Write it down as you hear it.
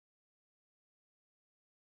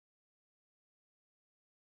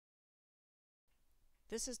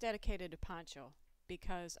This is dedicated to Poncho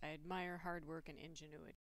because I admire hard work and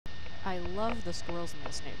ingenuity. I love the squirrels in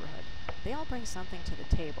this neighborhood. They all bring something to the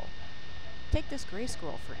table. Take this gray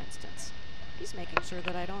squirrel, for instance. He's making sure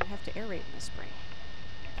that I don't have to aerate in the spring.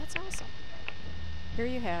 That's awesome. Here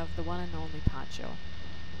you have the one and only Poncho.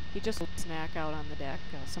 He just snack out on the deck,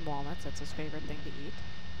 some walnuts, that's his favorite thing to eat.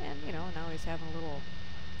 And, now he's having a little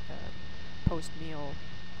post-meal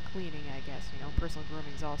cleaning, I guess. Personal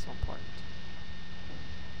grooming is also important.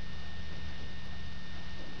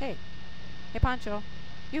 Hey. Hey, Poncho.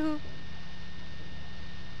 Yoo-hoo.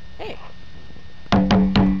 Hey.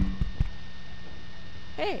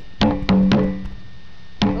 Hey.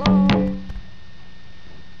 Hello.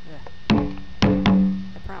 Ugh.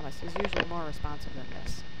 I promise, he's usually more responsive than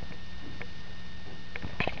this.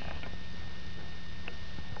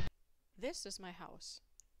 This is my house.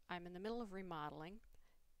 I'm in the middle of remodeling,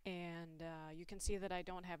 and you can see that I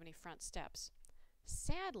don't have any front steps.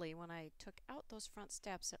 Sadly, when I took out those front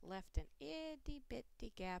steps, it left an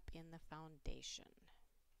itty-bitty gap in the foundation.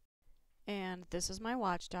 And this is my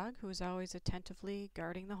watchdog, who is always attentively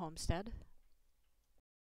guarding the homestead.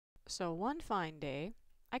 So one fine day,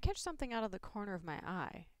 I catch something out of the corner of my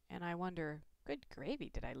eye, and I wonder, good gravy,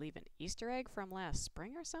 did I leave an Easter egg from last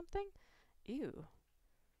spring or something? Ew.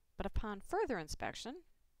 But upon further inspection,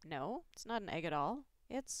 no, it's not an egg at all.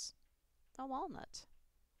 It's a walnut.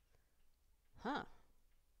 Huh.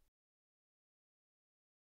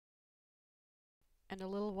 And a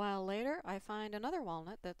little while later, I find another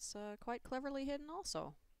walnut that's quite cleverly hidden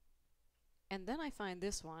also. And then I find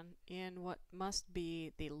this one in what must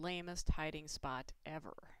be the lamest hiding spot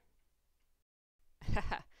ever.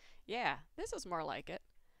 Haha, yeah, this is more like it.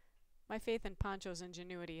 My faith in Poncho's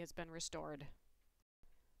ingenuity has been restored.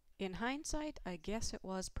 In hindsight, I guess it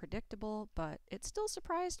was predictable, but it still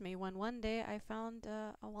surprised me when one day I found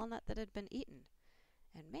a walnut that had been eaten.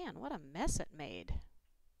 And man, what a mess it made.